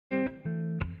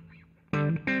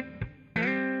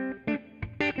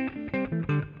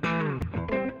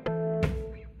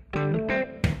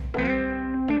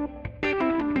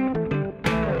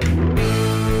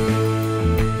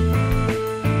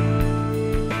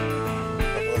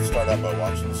start out by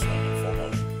watching the swing in full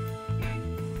motion. Okay,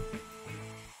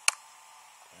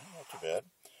 not too bad.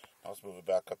 Now let's move it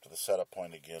back up to the setup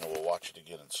point again, and we'll watch it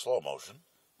again in slow motion.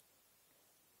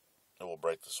 And we'll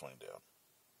break the swing down.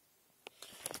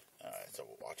 Alright, so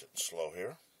we'll watch it in slow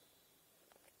here.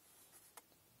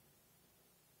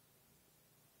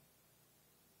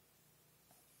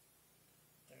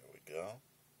 There we go.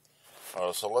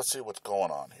 Alright, so let's see what's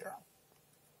going on here.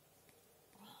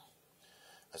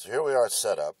 So here we are at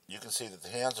setup. You can see that the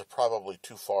hands are probably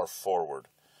too far forward.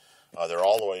 They're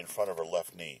all the way in front of her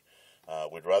left knee.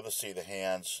 We'd rather see the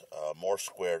hands more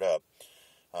squared up.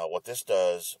 What this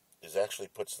does is actually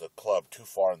puts the club too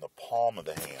far in the palm of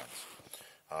the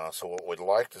hands. So what we'd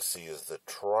like to see is the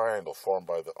triangle formed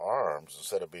by the arms,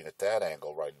 instead of being at that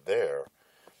angle right there,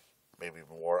 maybe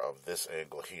more of this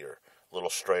angle here, a little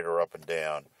straighter up and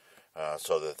down,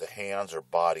 so that the hands are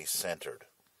body centered.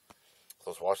 So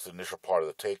let's watch the initial part of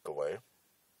the takeaway.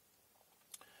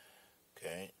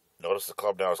 Okay, notice the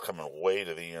club now is coming way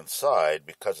to the inside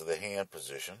because of the hand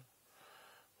position.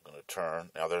 I'm going to turn.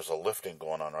 Now there's a lifting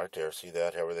going on right there. See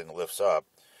that? Everything lifts up.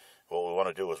 What we want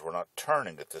to do is we're not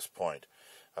turning at this point.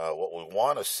 What we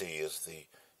want to see is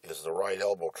the right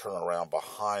elbow turn around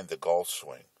behind the golf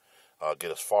swing. Get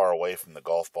as far away from the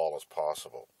golf ball as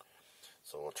possible.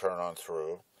 So we'll turn on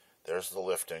through. There's the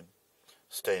lifting.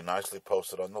 Stay nicely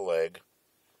posted on the leg.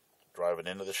 Driving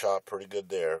into the shot pretty good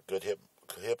there. Good hip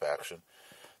action.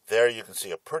 There you can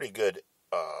see a pretty good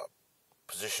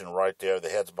position right there. The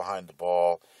head's behind the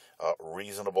ball.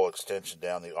 Reasonable extension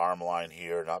down the arm line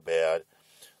here. Not bad.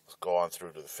 Let's go on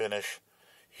through to the finish.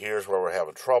 Here's where we're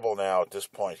having trouble now. At this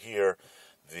point here,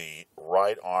 the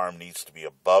right arm needs to be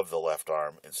above the left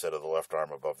arm instead of the left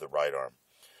arm above the right arm.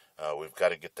 We've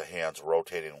got to get the hands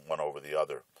rotating one over the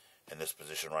other in this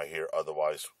position right here.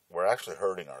 Otherwise, we're actually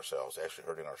hurting ourselves, actually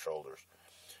hurting our shoulders.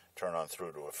 Turn on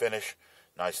through to a finish.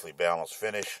 Nicely balanced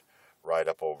finish right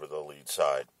up over the lead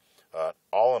side.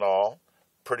 All in all,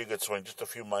 pretty good swing. Just a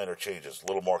few minor changes. A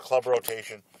little more club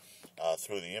rotation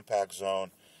through the impact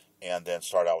zone, and then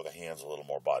start out with the hands a little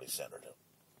more body centered.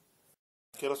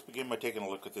 Okay, let's begin by taking a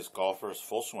look at this golfer's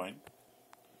full swing.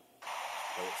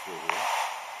 Play it through here.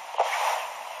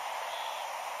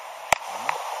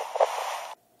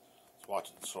 Let's watch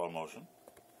it in slow motion.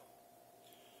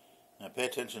 Now pay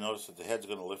attention, notice that the head's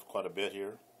going to lift quite a bit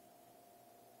here.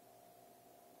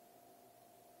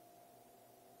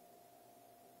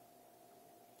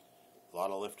 A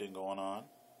lot of lifting going on.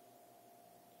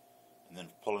 And then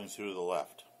pulling through the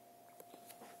left.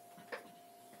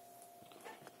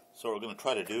 So what we're going to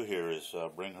try to do here is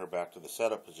bring her back to the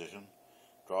setup position,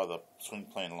 draw the swing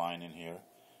plane line in here,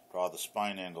 draw the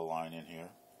spine angle line in here,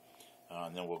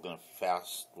 and then we're going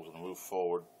to move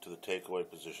forward to the takeaway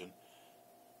position.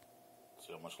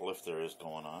 See how much lift there is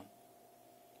going on.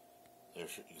 There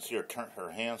you can see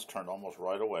her hands turned almost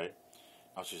right away.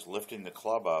 Now she's lifting the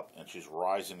club up and she's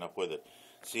rising up with it.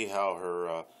 See how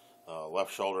her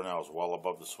left shoulder now is well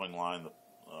above the swing line.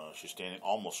 She's standing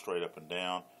almost straight up and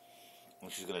down.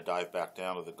 And she's going to dive back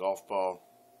down to the golf ball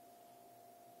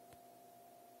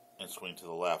and swing to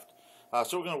the left.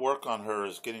 So we're going to work on her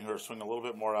is getting her swing a little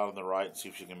bit more out on the right and see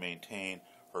if she can maintain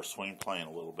her swing plane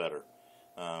a little better.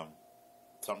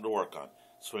 Something to work on.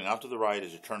 Swing out to the right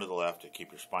as you turn to the left to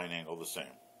keep your spine angle the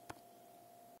same.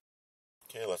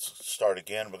 Okay, let's start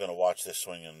again. We're going to watch this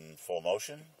swing in full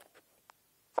motion.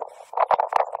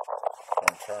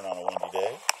 Turn on a windy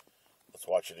day. Let's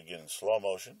watch it again in slow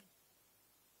motion.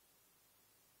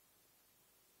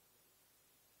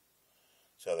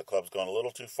 See how the club's going a little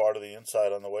too far to the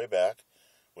inside on the way back,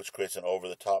 which creates an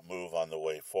over-the-top move on the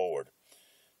way forward.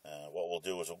 What we'll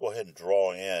do is we'll go ahead and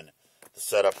draw in the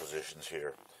setup positions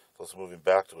here. So let's move him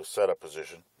back to a setup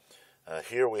position.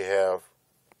 Here we have,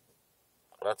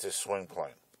 that's his swing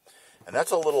plane. And that's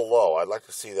a little low. I'd like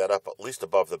to see that up at least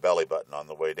above the belly button on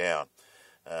the way down.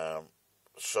 But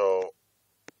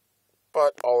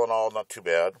all in all, not too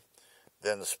bad.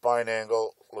 Then the spine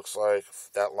angle looks like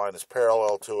that line is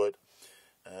parallel to it.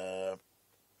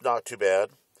 Not too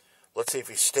bad. Let's see if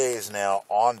he stays now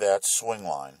on that swing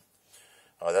line.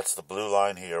 That's the blue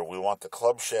line here. We want the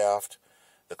club shaft,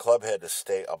 the club head to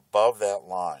stay above that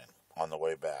line on the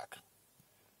way back.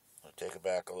 I'll take it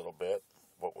back a little bit.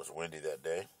 What was windy that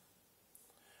day.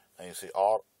 And you see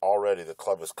already the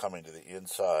club is coming to the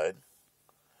inside.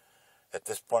 At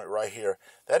this point right here,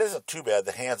 that isn't too bad.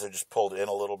 The hands are just pulled in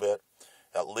a little bit.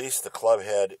 At least the club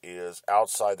head is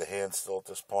outside the hand still at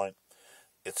this point.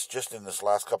 It's just in this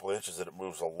last couple of inches that it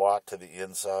moves a lot to the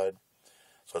inside.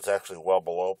 So it's actually well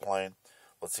below plane.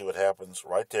 Let's see what happens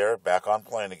right there. Back on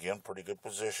plane again. Pretty good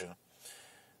position.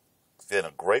 Then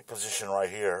a great position right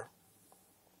here.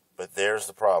 But there's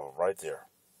the problem right there.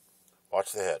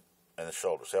 Watch the head and the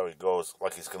shoulders. How he goes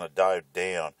like he's going to dive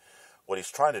down. What he's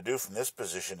trying to do from this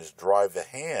position is drive the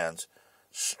hands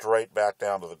straight back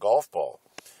down to the golf ball.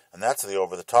 And that's the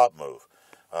over-the-top move.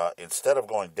 Instead of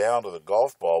going down to the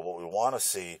golf ball, what we want to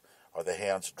see are the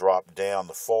hands drop down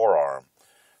the forearm.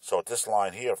 So at this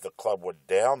line here, if the club went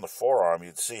down the forearm,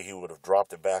 you'd see he would have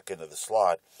dropped it back into the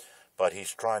slot. But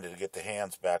he's trying to get the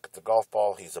hands back at the golf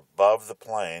ball. He's above the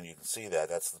plane. You can see that.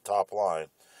 That's the top line.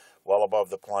 Well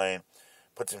above the plane.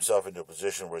 Puts himself into a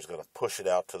position where he's going to push it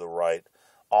out to the right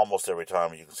almost every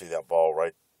time. You can see that ball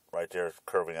right there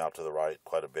curving out to the right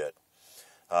quite a bit.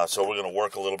 So we're going to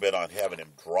work a little bit on having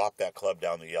him drop that club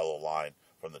down the yellow line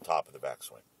from the top of the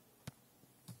backswing.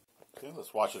 Okay,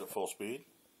 let's watch it at full speed.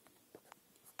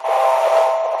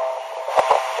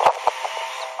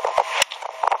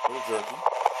 A little jerky.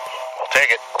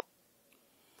 Take it.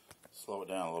 Slow it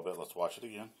down a little bit. Let's watch it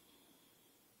again.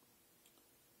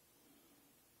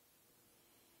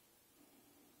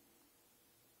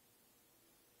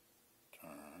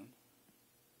 Turn.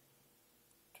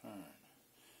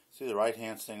 See the right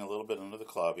hand staying a little bit under the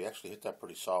club. He actually hit that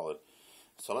pretty solid.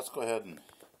 So let's go ahead and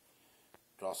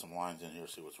draw some lines in here,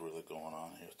 see what's really going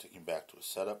on here. Take him back to a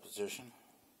setup position.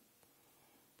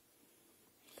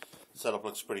 Setup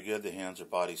looks pretty good. The hands are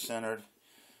body centered.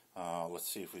 Let's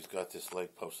see if he's got this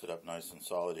leg posted up nice and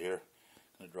solid here.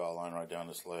 Going to draw a line right down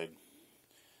this leg.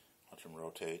 Watch him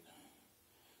rotate.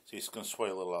 See, he's going to sway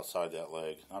a little outside that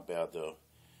leg. Not bad though.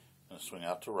 Going to swing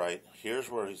out to right. Here's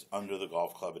where he's under the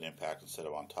golf club at impact instead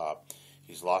of on top.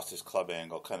 He's lost his club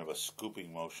angle, kind of a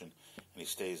scooping motion, and he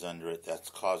stays under it. That's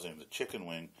causing the chicken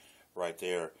wing right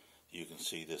there. You can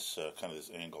see this kind of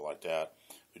this angle like that.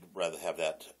 We'd rather have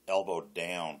that elbow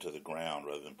down to the ground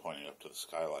rather than pointing up to the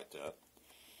sky like that.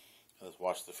 Let's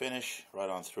watch the finish, right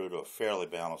on through to a fairly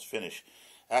balanced finish.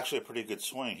 Actually a pretty good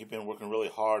swing. He's been working really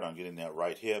hard on getting that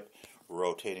right hip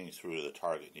rotating through to the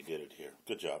target, and he did it here.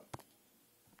 Good job.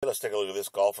 Let's take a look at this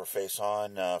golfer face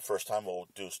on. First time we'll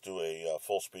do a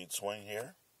full speed swing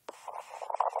here.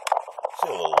 See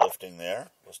a little lifting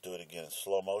there. Let's do it again in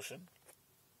slow motion.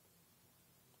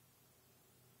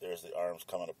 There's the arms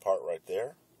coming apart right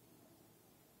there.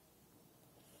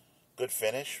 Good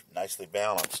finish, nicely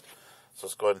balanced. So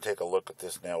let's go ahead and take a look at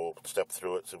this now. We'll step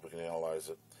through it, see if we can analyze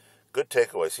it. Good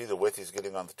takeaway. See the width he's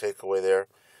getting on the takeaway there?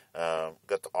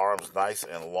 Got the arms nice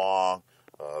and long.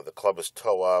 The club is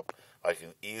toe up. I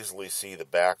can easily see the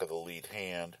back of the lead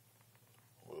hand.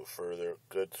 Move further.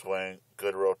 Good swing.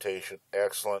 Good rotation.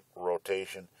 Excellent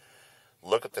rotation.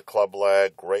 Look at the club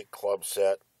lag. Great club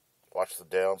set. Watch the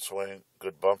downswing.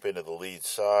 Good bump into the lead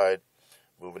side.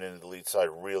 Moving into the lead side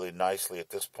really nicely at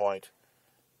this point.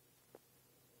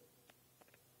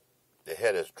 The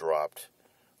head has dropped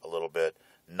a little bit.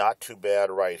 Not too bad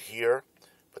right here.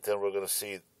 But then we're going to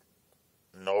see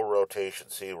no rotation.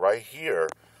 See, right here,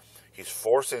 he's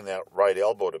forcing that right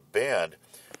elbow to bend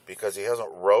because he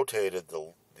hasn't rotated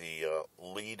the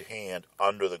lead hand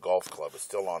under the golf club. It's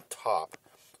still on top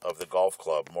of the golf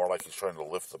club, more like he's trying to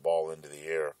lift the ball into the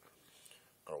air.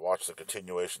 I'm going to watch the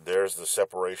continuation. There's the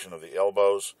separation of the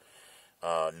elbows.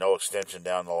 No extension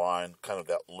down the line, kind of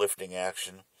that lifting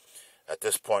action. At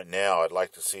this point now, I'd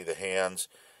like to see the hands,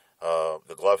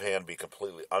 the glove hand be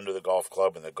completely under the golf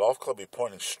club, and the golf club be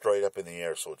pointing straight up in the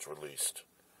air so it's released.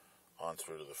 On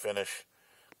through to the finish.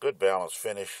 Good balanced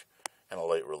finish and a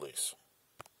late release.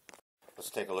 Let's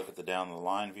take a look at the down the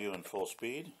line view in full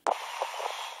speed. That's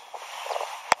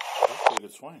a pretty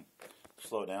good swing.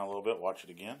 Slow it down a little bit, watch it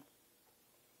again.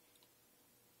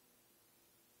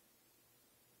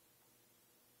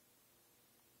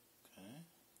 Okay.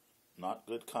 Not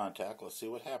good contact. Let's see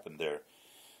what happened there.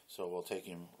 So we'll take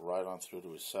him right on through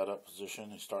to his setup position.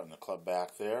 He's starting the club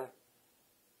back there.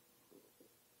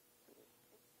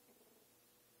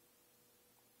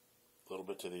 A little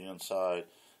bit to the inside.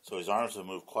 So his arms have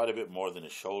moved quite a bit more than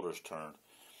his shoulders turned.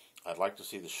 I'd like to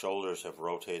see the shoulders have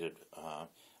rotated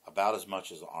about as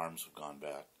much as the arms have gone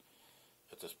back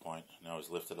at this point. Now he's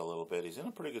lifted a little bit. He's in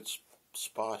a pretty good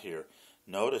spot here.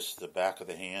 Notice the back of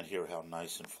the hand here, how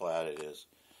nice and flat it is.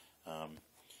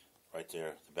 Right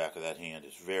there, the back of that hand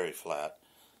is very flat.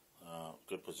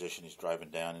 Good position. He's driving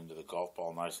down into the golf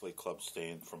ball nicely. Club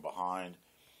staying from behind,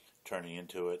 turning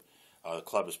into it. The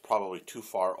club is probably too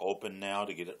far open now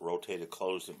to get it rotated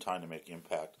closed in time to make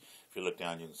impact. If you look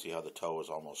down, you can see how the toe is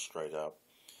almost straight up.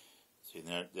 See,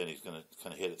 then he's going to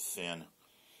kind of hit it thin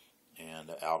and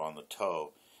out on the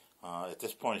toe. At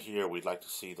this point here, we'd like to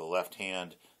see the left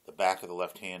hand, the back of the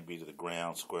left hand be to the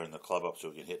ground, squaring the club up so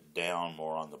we can hit down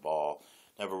more on the ball.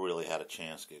 Never really had a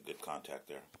chance to get good contact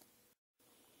there.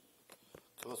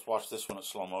 So let's watch this one at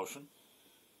slow motion.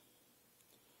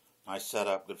 Nice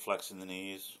setup, good flex in the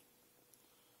knees.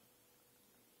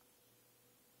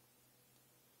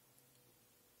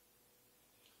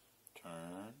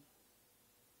 Turn,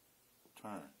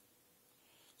 turn.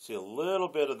 See a little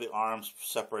bit of the arms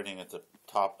separating at the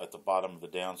top, at the bottom of the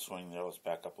downswing there. Let's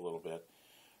back up a little bit.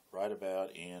 Right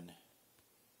about in,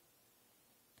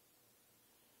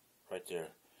 right there,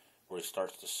 where he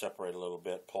starts to separate a little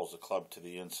bit, pulls the club to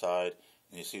the inside,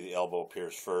 and you see the elbow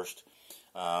appears first.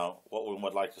 What we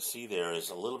would like to see there is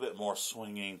a little bit more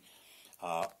swinging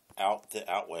out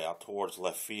towards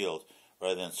left field,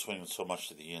 rather than swinging so much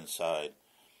to the inside,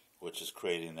 which is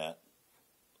creating that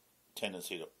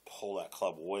tendency to pull that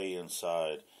club way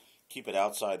inside. Keep it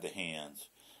outside the hands.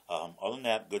 Other than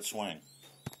that, good swing.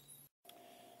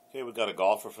 Okay, we've got a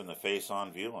golfer from the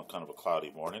face-on view on kind of a cloudy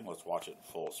morning. Let's watch it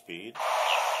in full speed.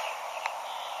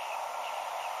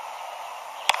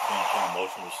 Same kind of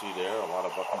motion we see there, a lot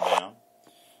of up and down.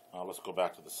 Let's go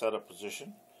back to the setup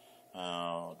position.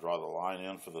 Draw the line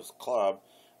in for this club.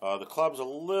 The club's a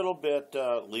little bit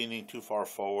leaning too far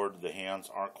forward. The hands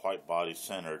aren't quite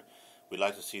body-centered. We'd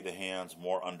like to see the hands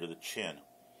more under the chin,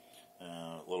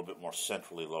 a little bit more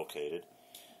centrally located.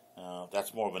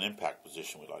 That's more of an impact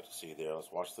position we'd like to see there.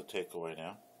 Let's watch the takeaway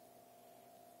now.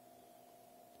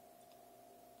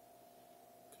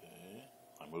 Okay,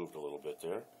 I moved a little bit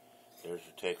there. There's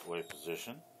your takeaway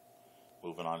position.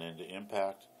 Moving on into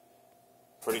impact.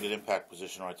 Pretty good impact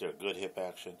position right there. Good hip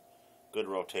action, good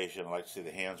rotation. I like to see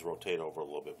the hands rotate over a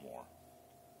little bit more.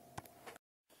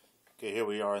 Okay, here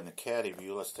we are in the caddy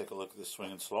view. Let's take a look at this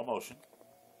swing in slow motion.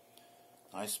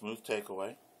 Nice smooth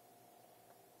takeaway.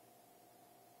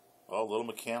 Well, a little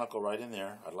mechanical right in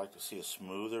there. I'd like to see a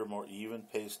smoother, more even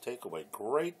paced takeaway.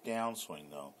 Great downswing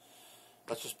though.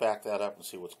 Let's just back that up and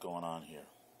see what's going on here.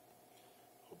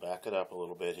 We'll back it up a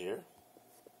little bit here.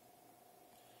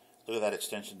 Look at that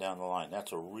extension down the line.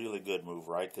 That's a really good move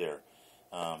right there.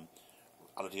 I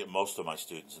like to get most of my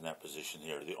students in that position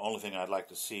here. The only thing I'd like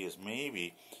to see is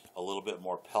maybe a little bit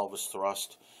more pelvis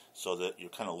thrust, so that you're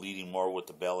kind of leading more with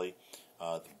the belly.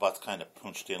 The butt's kind of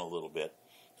punched in a little bit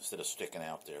instead of sticking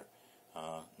out there.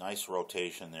 Nice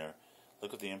rotation there.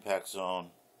 Look at the impact zone.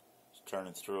 It's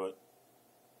turning through it.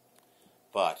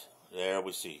 But there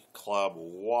we see club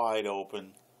wide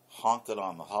open, honked it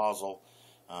on the hosel.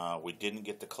 We didn't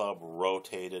get the club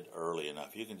rotated early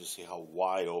enough. You can just see how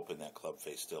wide open that club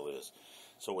face still is.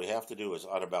 So what we have to do is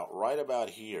right about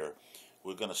here,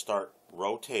 we're going to start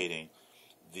rotating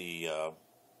the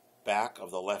back of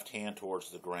the left hand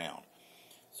towards the ground.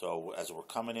 So as we're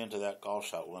coming into that golf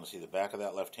shot, we're going to see the back of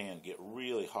that left hand get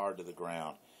really hard to the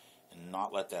ground and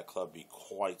not let that club be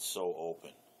quite so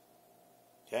open.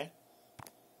 Okay?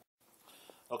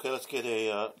 Okay, let's get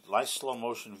a nice slow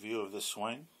motion view of this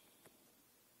swing.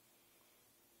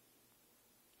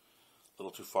 A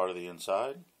little too far to the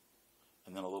inside,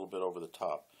 and then a little bit over the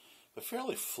top, but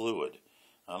fairly fluid.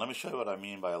 Let me show you what I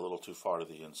mean by a little too far to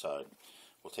the inside.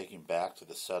 We'll take him back to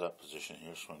the setup position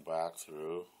here, swing back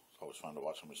through. It's always fun to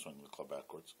watch somebody swing the club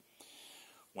backwards.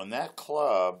 When that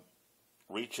club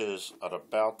reaches at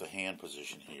about the hand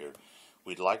position here,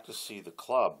 we'd like to see the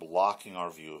club blocking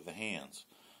our view of the hands.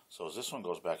 So as this one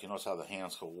goes back, you notice how the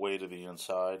hands go way to the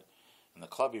inside, and the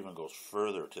club even goes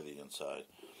further to the inside.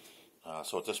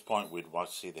 So at this point, we'd want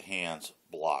to see the hands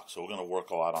block. So we're going to work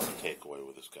a lot on the takeaway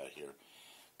with this guy here.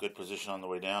 Good position on the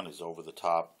way down. He's over the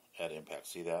top at impact.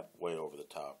 See that? Way over the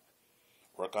top.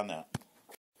 Work on that.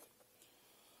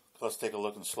 Let's take a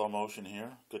look in slow motion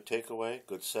here. Good takeaway,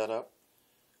 good setup,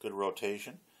 good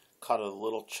rotation. Cut it a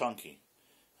little chunky.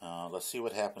 Let's see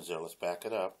what happens there. Let's back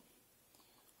it up.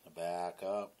 Back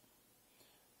up.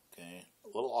 Okay, a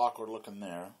little awkward looking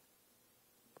there.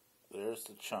 There's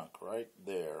the chunk right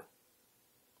there.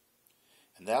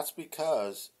 And that's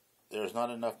because there's not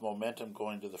enough momentum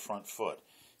going to the front foot.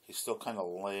 He's still kind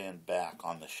of laying back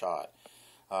on the shot.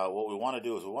 What we want to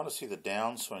do is we want to see the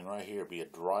downswing right here be a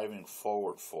driving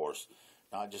forward force,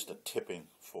 not just a tipping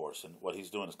force. And what he's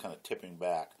doing is kind of tipping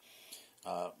back.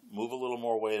 Move a little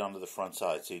more weight onto the front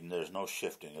side. See, there's no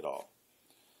shifting at all.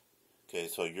 Okay,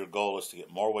 so your goal is to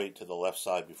get more weight to the left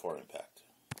side before impact.